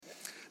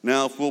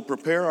Now, if we'll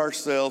prepare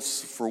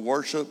ourselves for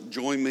worship,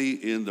 join me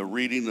in the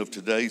reading of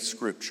today's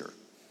scripture.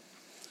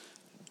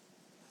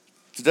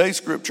 Today's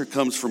scripture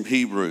comes from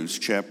Hebrews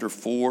chapter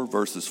 4,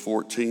 verses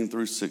 14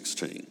 through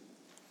 16.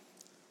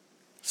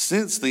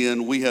 Since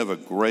then, we have a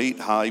great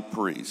high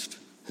priest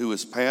who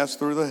has passed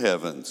through the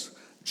heavens,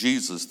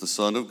 Jesus, the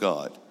Son of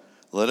God.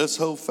 Let us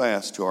hold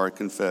fast to our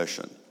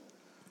confession.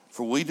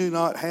 For we do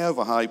not have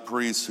a high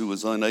priest who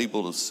is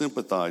unable to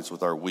sympathize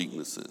with our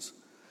weaknesses,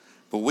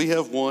 but we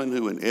have one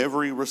who in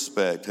every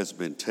respect has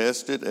been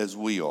tested as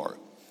we are,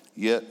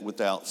 yet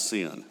without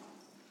sin.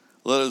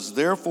 Let us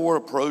therefore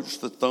approach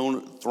the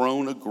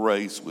throne of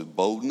grace with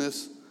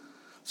boldness,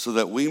 so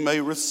that we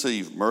may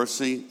receive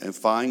mercy and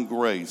find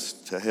grace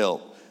to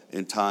help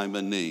in time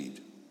of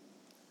need.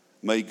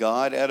 May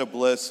God add a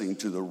blessing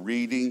to the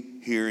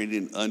reading, hearing,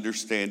 and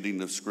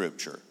understanding of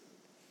Scripture.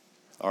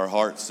 Our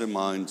hearts and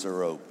minds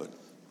are open.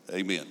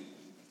 Amen.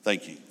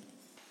 Thank you.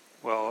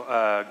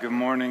 Well, good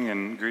morning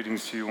and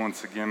greetings to you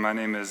once again. My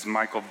name is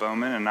Michael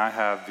Bowman, and I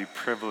have the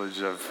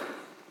privilege of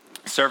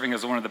serving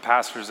as one of the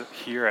pastors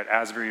here at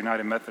Asbury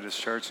United Methodist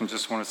Church, and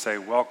just want to say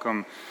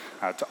welcome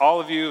to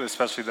all of you,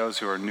 especially those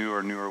who are new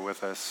or newer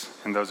with us,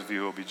 and those of you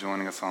who will be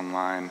joining us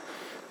online.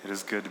 It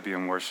is good to be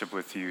in worship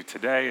with you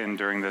today and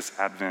during this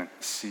Advent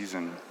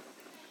season.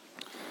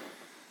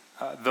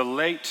 The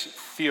late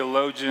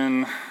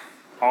theologian,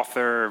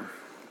 author,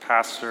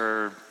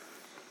 pastor,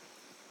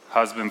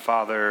 husband,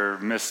 father,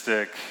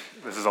 mystic,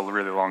 this is a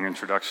really long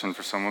introduction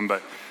for someone,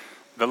 but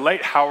the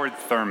late Howard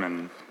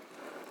Thurman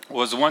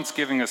was once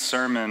giving a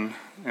sermon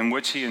in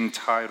which he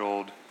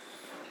entitled,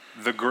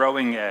 "The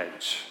Growing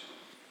Edge."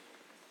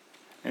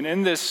 And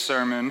in this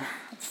sermon,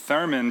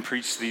 Thurman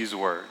preached these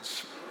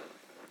words.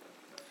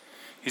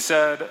 He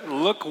said,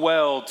 "Look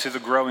well to the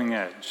growing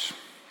edge.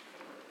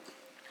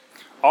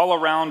 All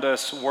around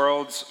us,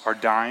 worlds are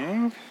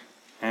dying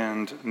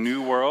and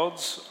new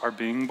worlds are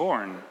being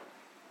born.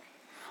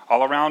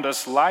 All around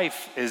us,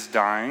 life is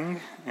dying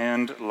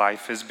and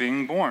life is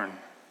being born."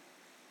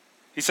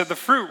 He said, "The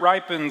fruit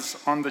ripens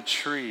on the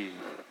tree.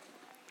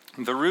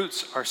 The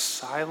roots are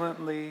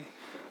silently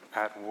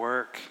at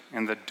work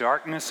in the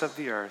darkness of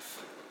the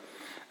earth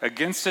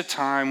against a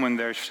time when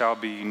there shall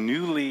be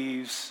new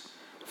leaves,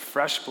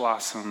 fresh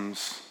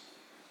blossoms,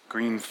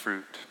 green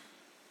fruit.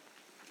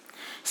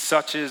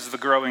 Such is the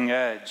growing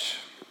edge."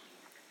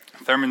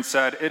 Thurman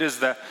said, "It is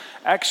the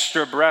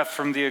extra breath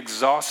from the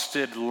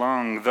exhausted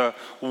lung, the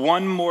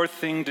one more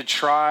thing to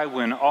try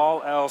when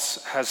all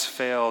else has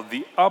failed,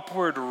 the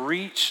upward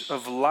reach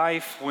of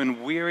life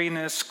when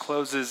weariness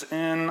closes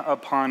in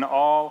upon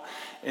all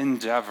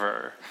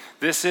endeavor.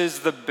 This is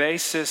the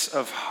basis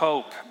of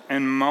hope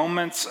in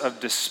moments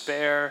of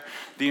despair,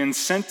 the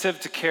incentive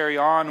to carry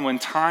on when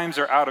times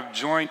are out of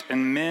joint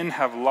and men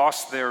have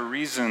lost their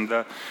reason,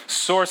 the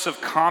source of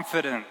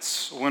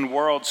confidence when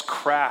worlds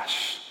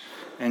crash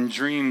and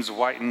dreams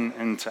whiten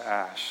into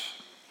ash.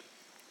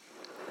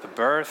 The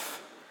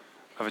birth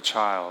of a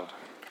child,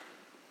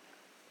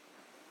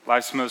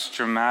 life's most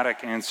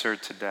dramatic answer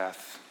to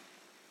death.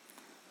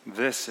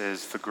 This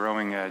is the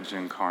growing edge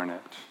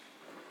incarnate.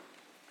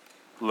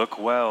 Look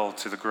well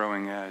to the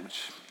growing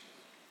edge."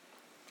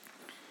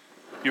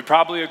 You'd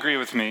probably agree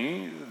with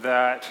me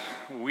that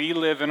we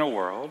live in a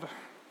world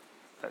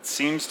that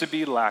seems to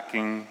be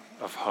lacking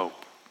of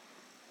hope.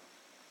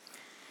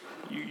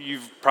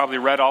 You've probably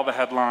read all the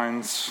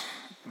headlines,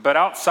 but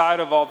outside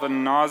of all the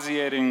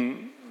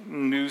nauseating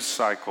news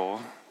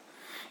cycle,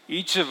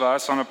 each of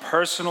us on a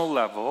personal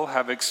level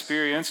have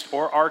experienced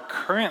or are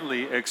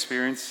currently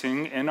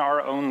experiencing in our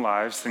own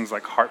lives things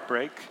like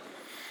heartbreak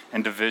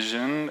and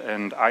division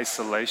and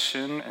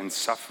isolation and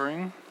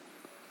suffering.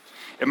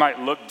 It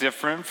might look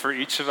different for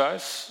each of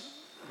us,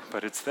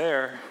 but it's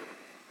there.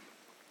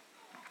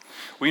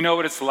 We know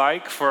what it's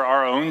like for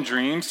our own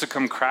dreams to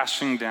come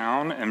crashing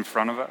down in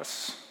front of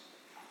us.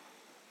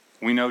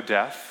 We know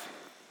death.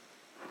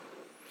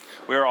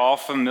 We are all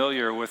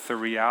familiar with the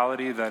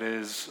reality that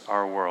is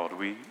our world.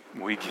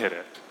 We get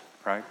it,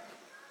 right?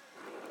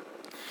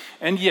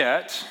 And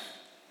yet,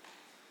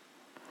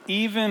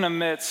 even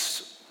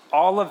amidst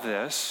all of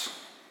this,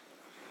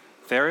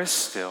 there is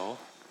still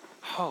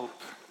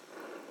hope.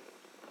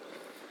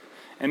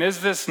 And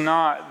is this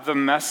not the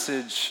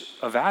message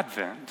of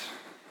Advent?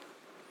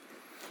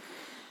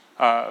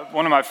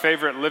 One of my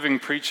favorite living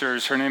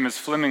preachers, her name is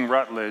Fleming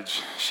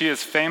Rutledge. She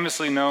is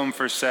famously known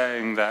for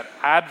saying that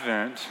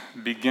Advent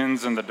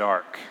begins in the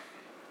dark.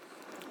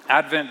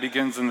 Advent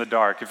begins in the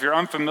dark. If you're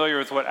unfamiliar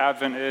with what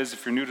Advent is,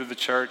 if you're new to the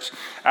church,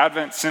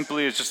 Advent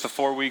simply is just the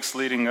 4 weeks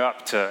leading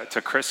up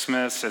to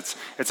Christmas.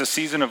 It's a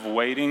season of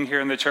waiting here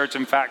in the church.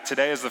 In fact,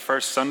 today is the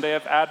first Sunday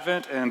of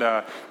Advent, and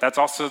that's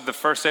also the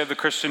first day of the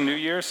Christian New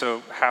Year,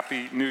 so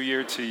Happy New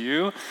Year to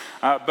you.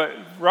 But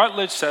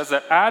Rutledge says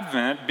that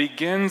Advent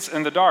begins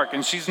in the dark,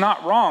 and she's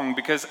not wrong,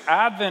 because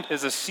Advent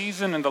is a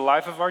season in the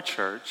life of our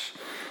church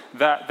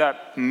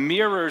that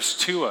mirrors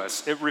to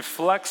us, it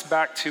reflects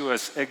back to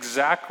us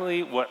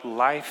exactly what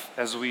life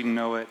as we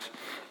know it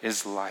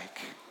is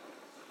like.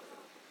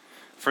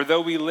 For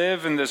though we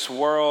live in this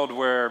world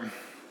where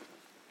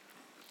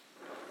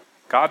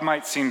God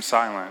might seem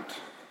silent.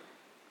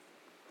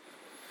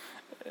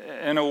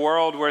 In a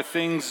world where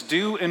things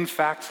do in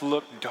fact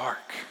look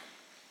dark,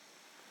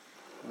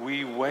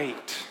 we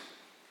wait.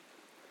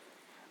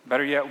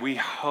 Better yet, we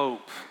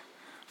hope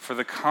for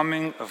the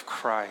coming of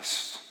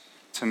Christ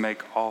to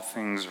make all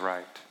things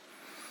right.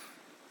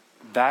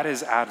 That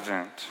is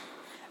Advent.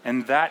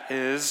 And that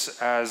is,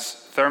 as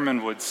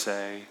Thurman would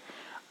say,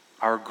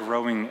 our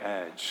growing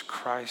edge,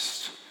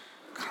 Christ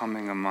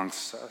coming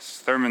amongst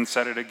us. Thurman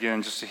said it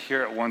again, just to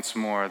hear it once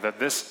more, that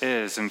this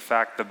is, in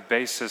fact, the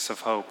basis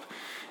of hope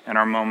in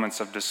our moments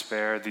of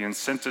despair, the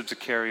incentive to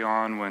carry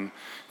on when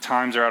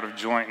times are out of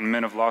joint and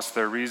men have lost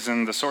their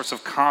reason, the source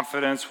of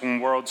confidence when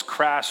worlds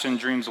crash and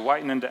dreams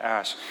whiten into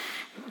ash.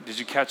 Did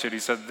you catch it? He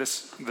said,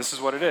 this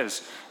is what it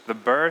is, the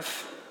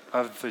birth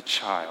of the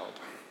child.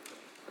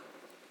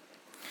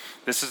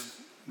 This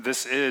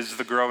is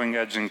the growing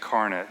edge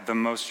incarnate, the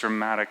most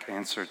dramatic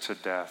answer to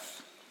death.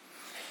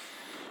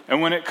 And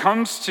when it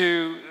comes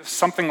to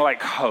something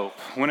like hope,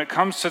 when it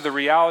comes to the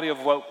reality of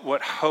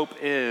what hope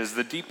is,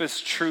 the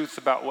deepest truth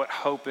about what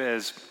hope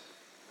is,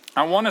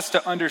 I want us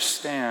to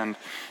understand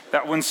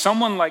that when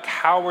someone like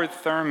Howard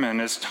Thurman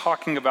is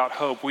talking about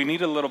hope, we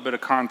need a little bit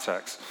of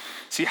context.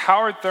 See,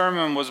 Howard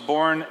Thurman was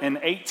born in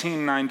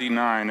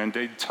 1899 in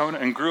Daytona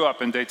and grew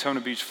up in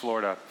Daytona Beach,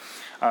 Florida.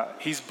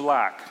 He's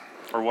black,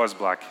 or was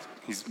black.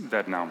 He's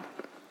dead now.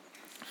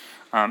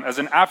 As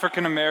an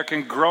African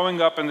American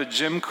growing up in the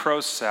Jim Crow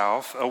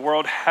South, a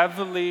world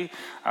heavily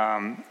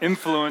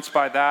influenced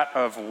by that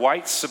of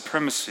white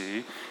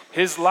supremacy,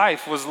 his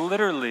life was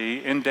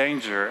literally in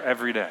danger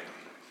every day,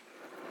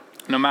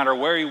 no matter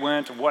where he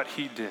went, what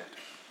he did.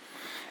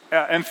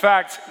 In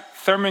fact,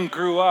 Thurman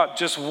grew up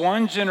just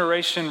one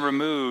generation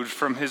removed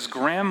from his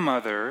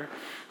grandmother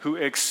who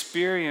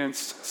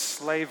experienced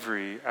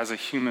slavery as a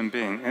human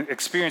being, and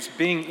experienced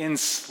being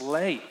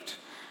enslaved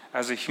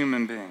as a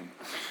human being.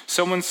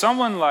 So when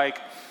someone like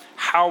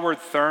Howard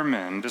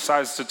Thurman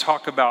decides to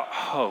talk about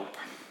hope,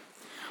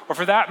 or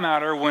for that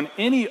matter, when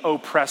any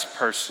oppressed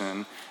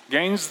person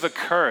gains the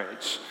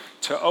courage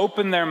to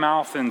open their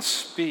mouth and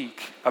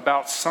speak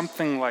about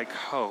something like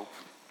hope,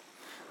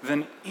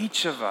 then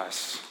each of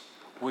us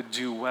would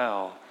do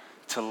well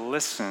to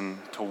listen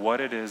to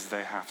what it is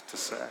they have to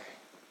say.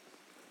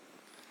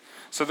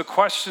 So the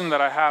question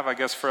that I have, I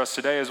guess, for us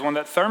today is one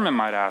that Thurman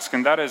might ask,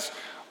 and that is,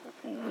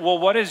 well,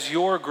 what is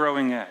your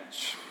growing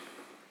edge?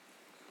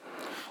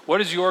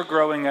 What is your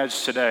growing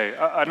edge today?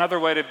 Another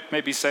way to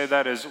maybe say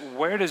that is,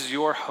 where does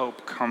your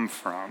hope come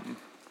from?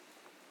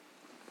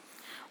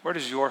 Where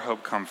does your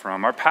hope come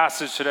from? Our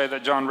passage today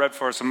that John read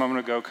for us a moment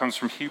ago comes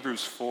from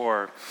Hebrews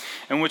 4,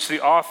 in which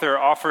the author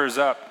offers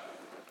up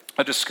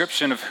a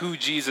description of who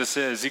Jesus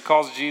is. He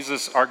calls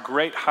Jesus our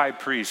great high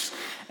priest.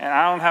 And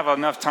I don't have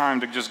enough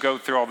time to just go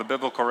through all the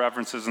biblical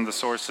references and the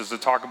sources to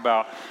talk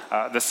about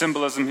the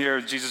symbolism here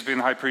of Jesus being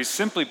the high priest.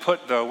 Simply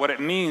put, though, what it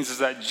means is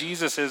that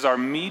Jesus is our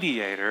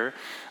mediator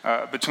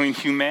between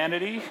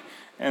humanity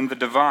and the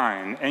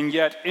divine. And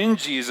yet in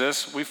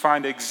Jesus, we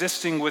find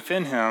existing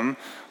within him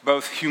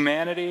both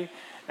humanity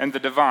and the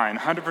divine,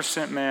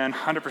 100% man,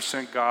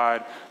 100%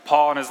 God.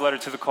 Paul in his letter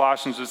to the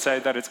Colossians would say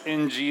that it's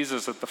in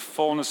Jesus that the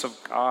fullness of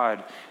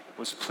God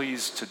was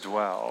pleased to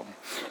dwell.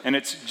 And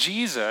it's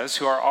Jesus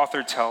who our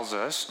author tells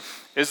us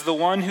is the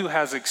one who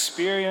has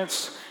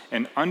experienced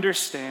and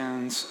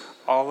understands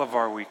all of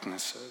our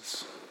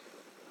weaknesses.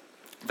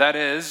 That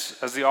is,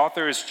 as the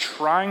author is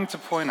trying to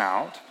point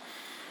out,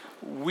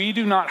 we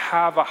do not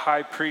have a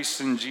high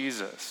priest in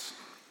Jesus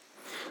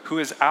who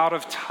is out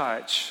of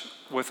touch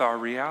with our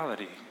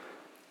reality.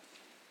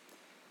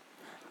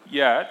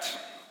 Yet,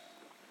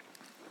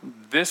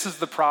 this is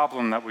the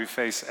problem that we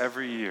face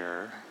every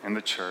year in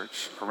the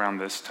church around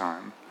this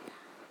time.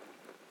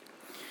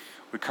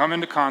 We come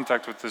into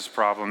contact with this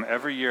problem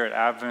every year at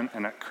Advent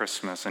and at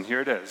Christmas, and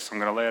here it is. I'm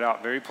going to lay it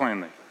out very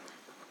plainly.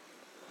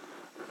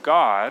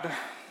 God,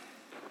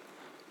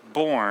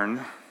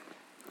 born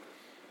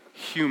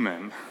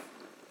human.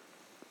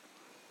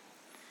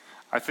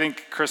 I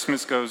think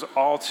Christmas goes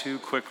all too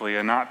quickly,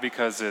 and not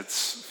because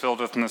it's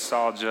filled with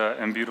nostalgia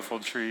and beautiful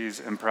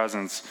trees and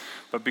presents,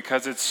 but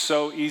because it's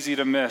so easy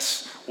to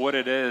miss what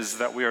it is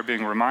that we are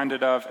being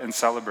reminded of and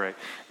celebrate.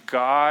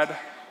 God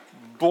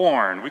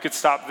born. We could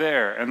stop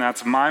there, and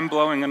that's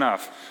mind-blowing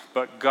enough.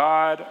 But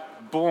God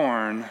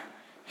born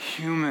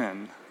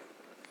human.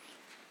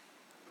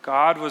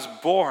 God was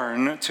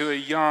born to a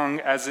young,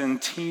 as in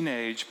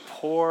teenage,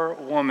 poor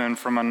woman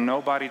from a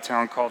nobody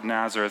town called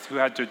Nazareth who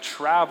had to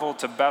travel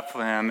to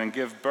Bethlehem and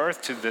give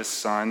birth to this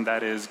son,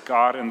 that is,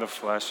 God in the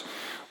flesh,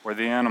 where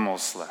the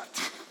animals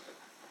slept.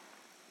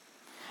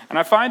 And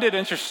I find it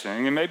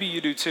interesting, and maybe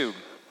you do too,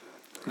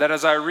 that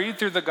as I read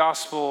through the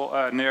gospel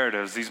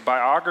narratives, these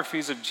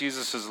biographies of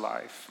Jesus'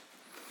 life,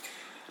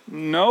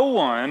 no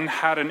one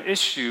had an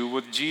issue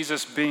with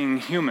Jesus being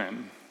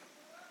human.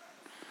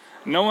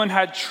 No one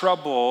had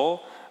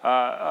trouble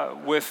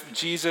with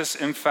Jesus,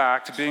 in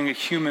fact, being a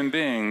human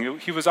being.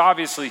 He was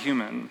obviously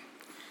human.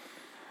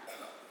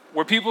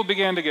 Where people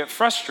began to get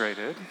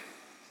frustrated,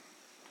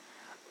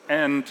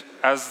 and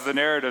as the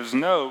narratives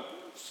note,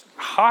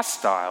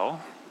 hostile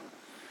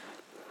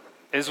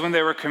is when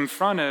they were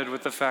confronted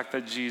with the fact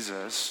that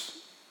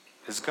Jesus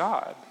is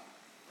God.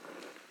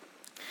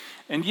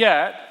 And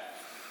yet,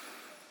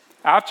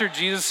 after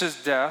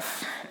Jesus'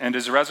 death and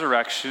his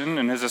resurrection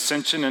and his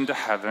ascension into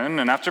heaven,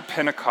 and after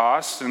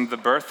Pentecost and the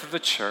birth of the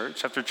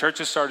church, after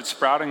churches started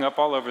sprouting up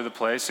all over the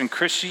place and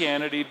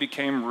Christianity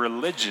became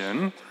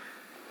religion,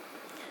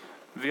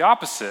 the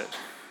opposite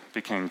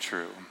became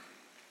true.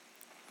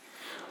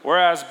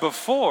 Whereas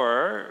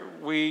before,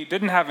 we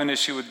didn't have an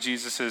issue with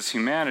Jesus'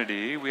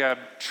 humanity, we had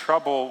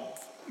trouble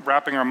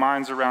wrapping our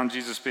minds around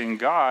Jesus being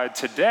God.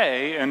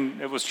 Today,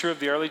 and it was true of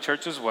the early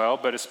church as well,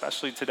 but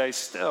especially today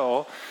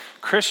still,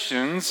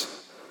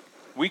 Christians,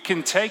 we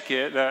can take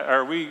it,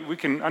 or we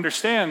can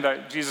understand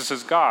that Jesus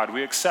is God.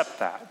 We accept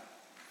that.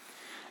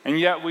 And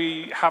yet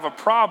we have a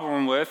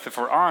problem with, if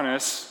we're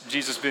honest,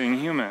 Jesus being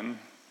human.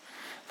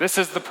 This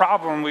is the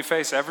problem we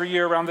face every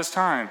year around this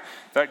time,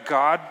 that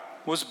God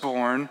was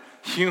born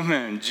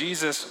human.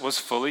 Jesus was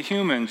fully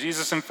human.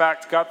 Jesus, in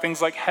fact, got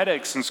things like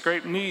headaches and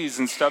scraped knees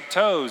and stubbed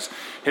toes.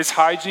 His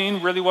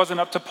hygiene really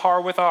wasn't up to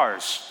par with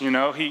ours.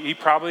 He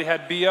probably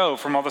had BO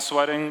from all the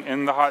sweating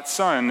in the hot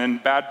sun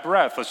and bad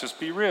breath. Let's just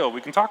be real.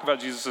 We can talk about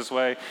Jesus this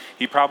way.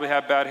 He probably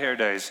had bad hair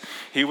days.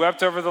 He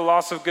wept over the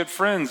loss of good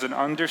friends and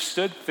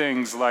understood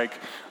things like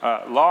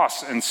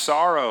loss and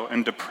sorrow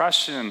and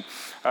depression.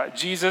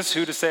 Jesus,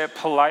 who to say it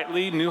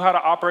politely, knew how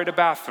to operate a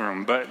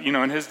bathroom, but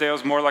in his day it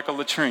was more like a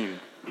latrine.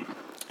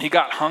 He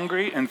got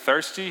hungry and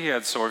thirsty. He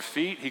had sore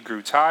feet. He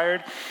grew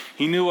tired.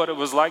 He knew what it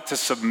was like to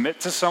submit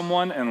to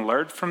someone and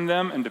learn from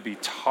them and to be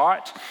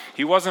taught.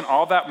 He wasn't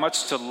all that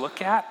much to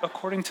look at,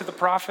 according to the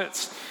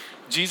prophets.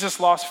 Jesus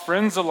lost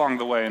friends along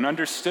the way and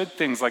understood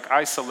things like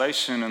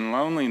isolation and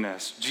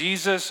loneliness.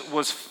 Jesus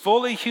was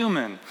fully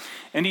human,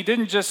 and he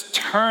didn't just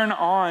turn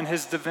on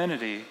his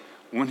divinity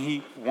when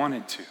he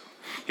wanted to.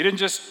 He didn't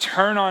just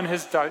turn on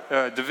his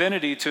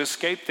divinity to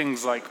escape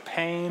things like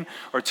pain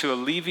or to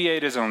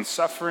alleviate his own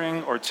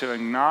suffering or to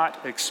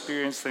not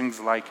experience things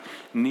like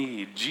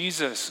need.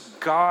 Jesus,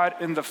 God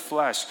in the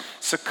flesh,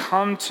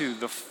 succumbed to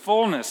the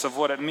fullness of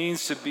what it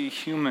means to be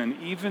human,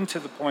 even to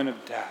the point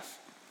of death.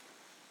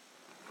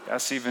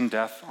 Yes, even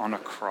death on a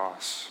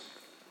cross.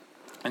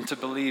 And to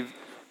believe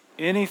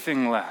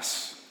anything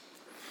less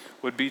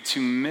would be to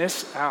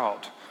miss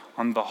out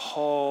on the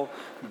whole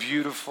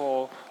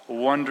beautiful,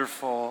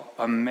 wonderful,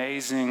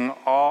 amazing,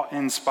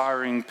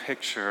 awe-inspiring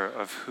picture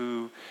of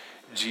who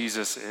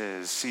Jesus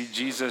is. See,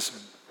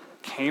 Jesus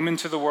came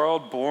into the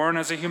world born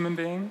as a human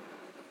being.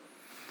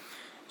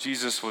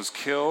 Jesus was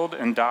killed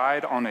and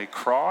died on a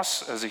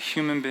cross as a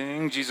human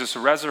being. Jesus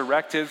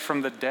resurrected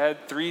from the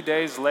dead 3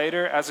 days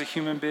later as a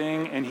human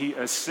being, and he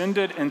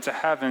ascended into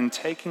heaven,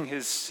 taking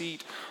his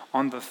seat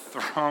on the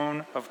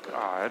throne of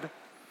God,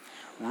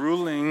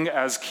 ruling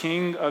as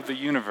King of the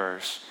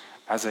universe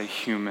as a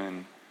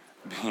human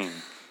being.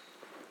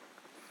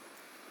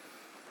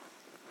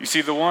 You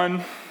see, the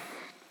one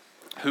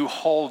who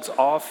holds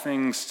all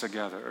things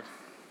together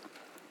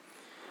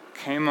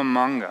came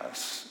among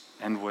us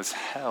and was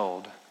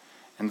held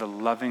in the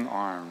loving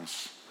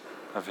arms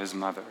of his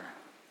mother.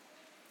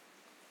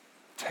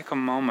 Take a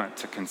moment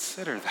to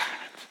consider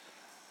that.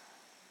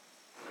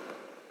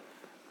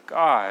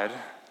 God,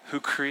 who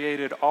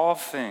created all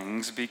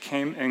things,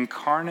 became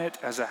incarnate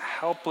as a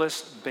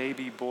helpless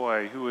baby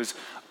boy who was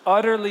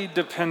utterly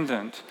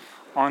dependent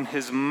on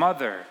his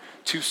mother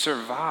to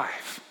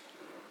survive,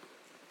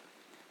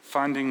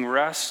 finding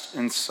rest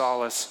and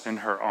solace in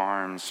her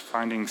arms,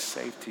 finding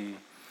safety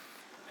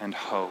and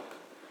hope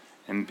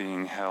in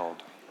being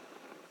held.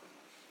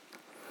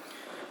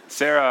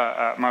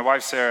 Sarah, my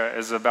wife Sarah,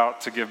 is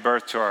about to give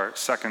birth to our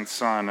second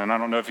son, and I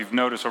don't know if you've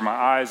noticed where my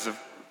eyes have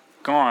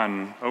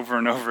gone over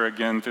and over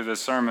again through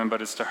this sermon,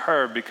 but it's to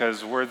her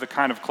because we're the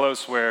kind of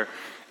close where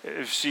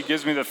if she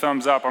gives me the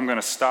thumbs up, I'm going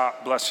to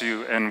stop, bless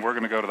you, and we're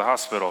going to go to the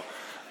hospital.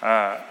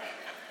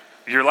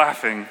 You're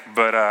laughing,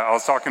 but I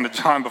was talking to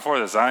John before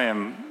this. I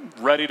am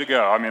ready to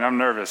go. I'm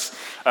nervous.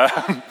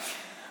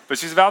 But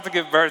she's about to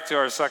give birth to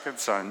our second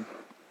son.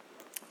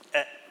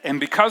 And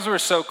because we're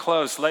so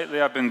close, lately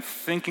I've been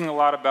thinking a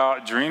lot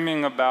about,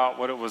 dreaming about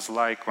what it was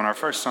like when our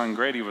first son,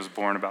 Grady, was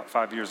born about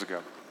 5 years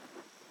ago.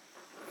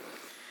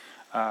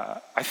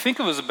 I think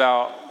it was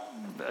about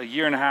a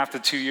year and a half to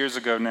 2 years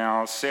ago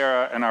now.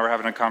 Sarah and I were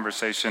having a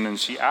conversation, and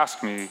she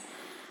asked me,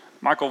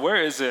 Michael, where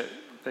is it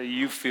that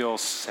you feel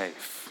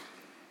safe?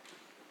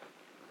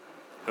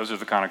 Those are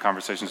the kind of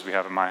conversations we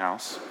have at my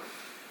house.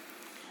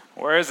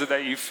 Where is it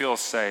that you feel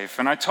safe?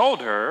 And I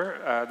told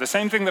her the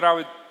same thing that I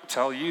would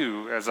tell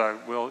you, as I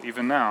will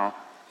even now.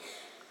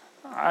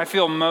 I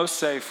feel most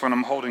safe when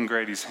I'm holding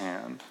Grady's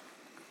hand.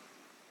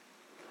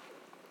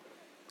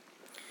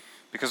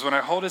 Because when I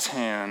hold his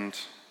hand,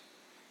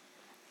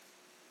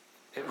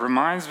 it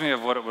reminds me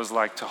of what it was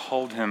like to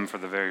hold him for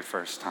the very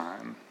first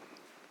time.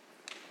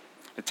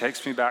 It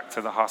takes me back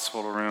to the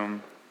hospital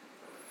room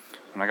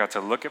when I got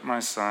to look at my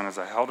son as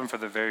I held him for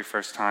the very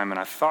first time, and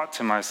I thought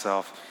to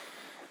myself,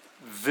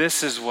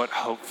 this is what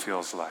hope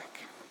feels like.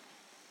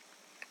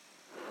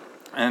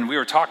 And we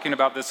were talking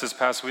about this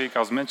past week. I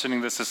was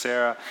mentioning this to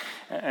Sarah,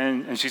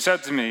 and she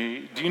said to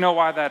me, "Do you know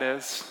why that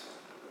is?"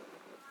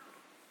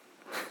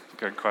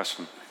 Good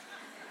question.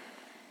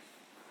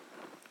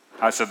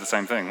 I said the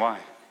same thing. Why?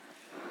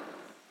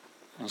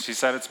 And she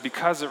said, "It's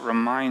because it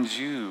reminds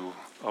you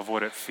of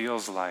what it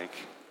feels like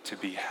to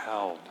be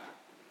held.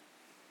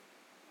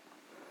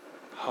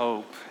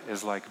 Hope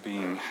is like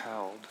being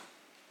held."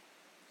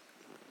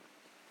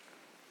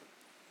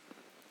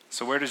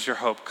 So where does your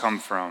hope come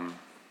from?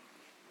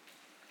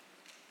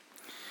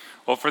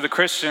 Well, for the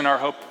Christian, our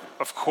hope,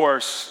 of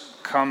course,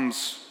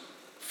 comes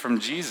from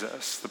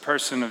Jesus, the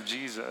person of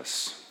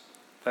Jesus.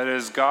 That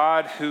is,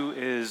 God who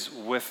is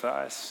with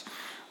us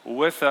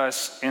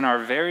in our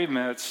very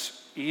midst,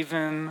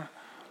 even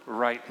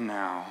right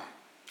now.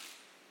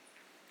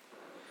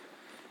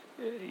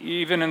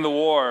 Even in the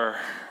war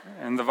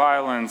and the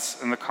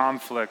violence and the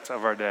conflict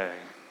of our day.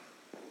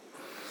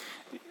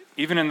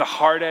 Even in the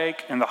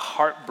heartache and the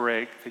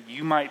heartbreak that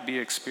you might be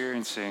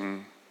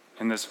experiencing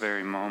in this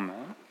very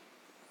moment.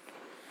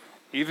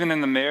 Even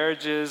in the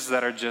marriages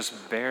that are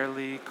just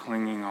barely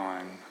clinging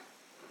on.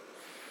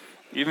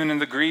 Even in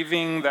the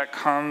grieving that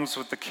comes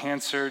with the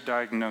cancer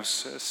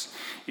diagnosis.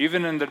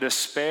 Even in the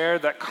despair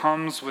that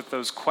comes with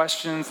those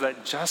questions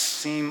that just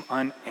seem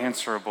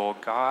unanswerable,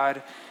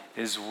 God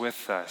is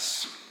with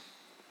us.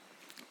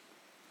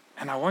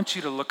 And I want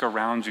you to look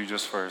around you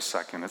just for a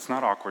second. It's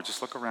not awkward.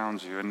 Just look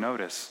around you and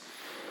notice.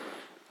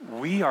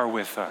 We are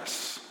with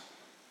us.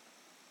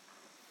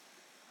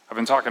 I've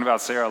been talking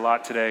about Sarah a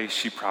lot today.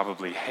 She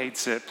probably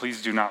hates it.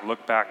 Please do not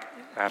look back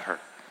at her.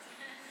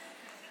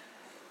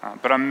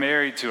 But I'm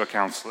married to a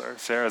counselor.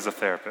 Sarah's a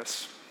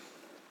therapist.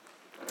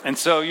 And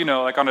so,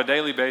 like on a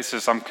daily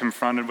basis, I'm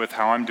confronted with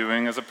how I'm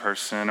doing as a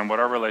person and what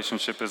our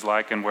relationship is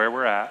like and where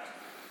we're at.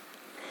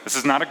 This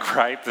is not a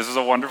gripe. This is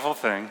a wonderful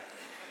thing.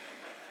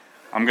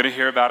 I'm going to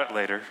hear about it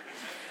later.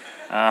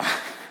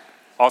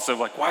 Also,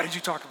 why did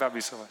you talk about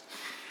me so much?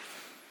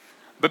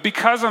 But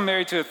because I'm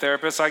married to a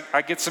therapist,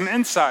 I get some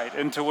insight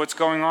into what's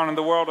going on in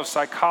the world of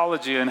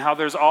psychology and how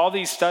there's all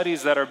these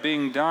studies that are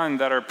being done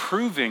that are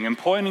proving and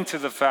pointing to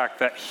the fact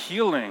that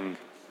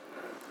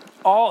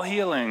all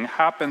healing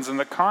happens in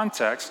the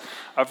context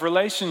of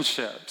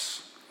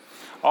relationships.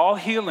 All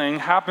healing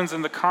happens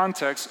in the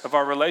context of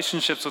our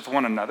relationships with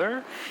one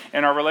another,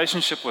 and our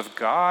relationship with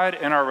God,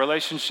 and our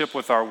relationship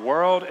with our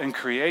world and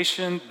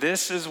creation.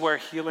 This is where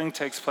healing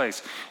takes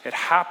place. It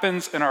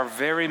happens in our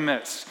very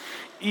midst.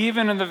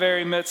 Even in the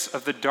very midst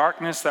of the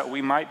darkness that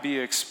we might be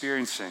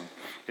experiencing,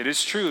 it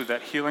is true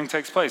that healing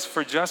takes place.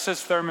 For just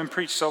as Thurman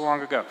preached so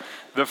long ago,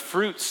 the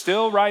fruit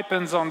still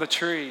ripens on the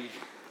tree.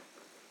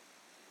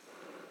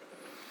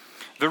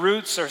 The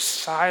roots are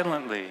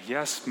silently,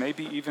 yes,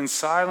 maybe even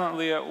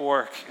silently at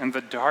work in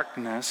the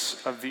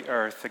darkness of the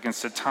earth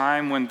against a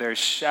time when there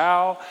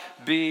shall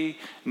be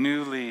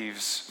new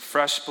leaves,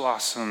 fresh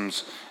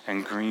blossoms,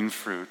 and green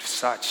fruit.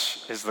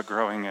 Such is the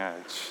growing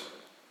edge.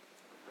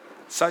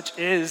 Such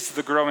is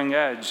the growing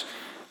edge,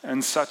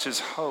 and such is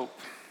hope.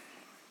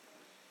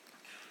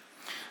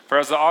 For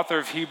as the author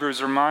of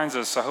Hebrews reminds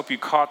us, I hope you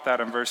caught that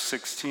in verse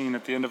 16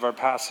 at the end of our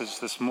passage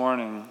this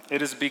morning,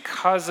 it is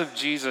because of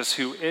Jesus,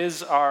 who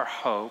is our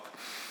hope,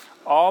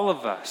 all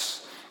of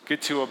us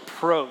get to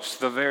approach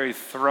the very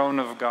throne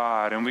of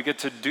God, and we get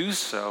to do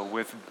so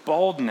with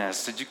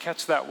boldness. Did you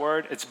catch that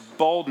word? It's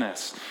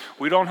boldness.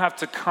 We don't have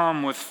to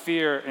come with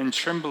fear and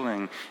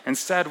trembling.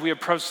 Instead, we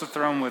approach the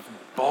throne with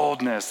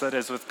boldness, that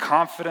is, with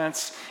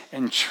confidence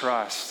and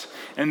trust.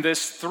 And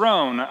this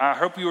throne, I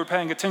hope you were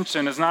paying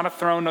attention, is not a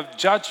throne of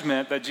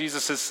judgment that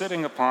Jesus is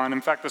sitting upon.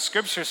 In fact, the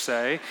scriptures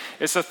say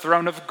it's a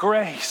throne of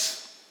grace.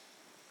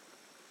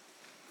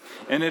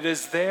 And it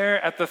is there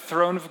at the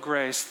throne of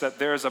grace that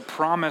there is a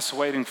promise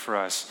waiting for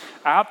us.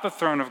 At the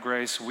throne of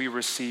grace, we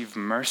receive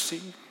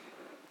mercy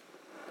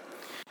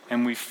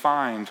and we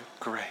find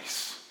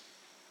grace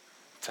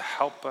to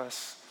help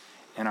us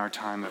in our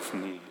time of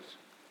need.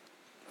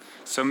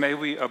 So may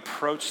we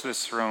approach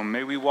this throne.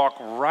 May we walk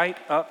right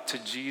up to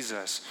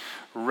Jesus,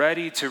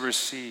 ready to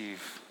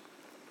receive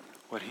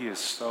what he is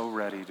so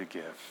ready to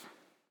give.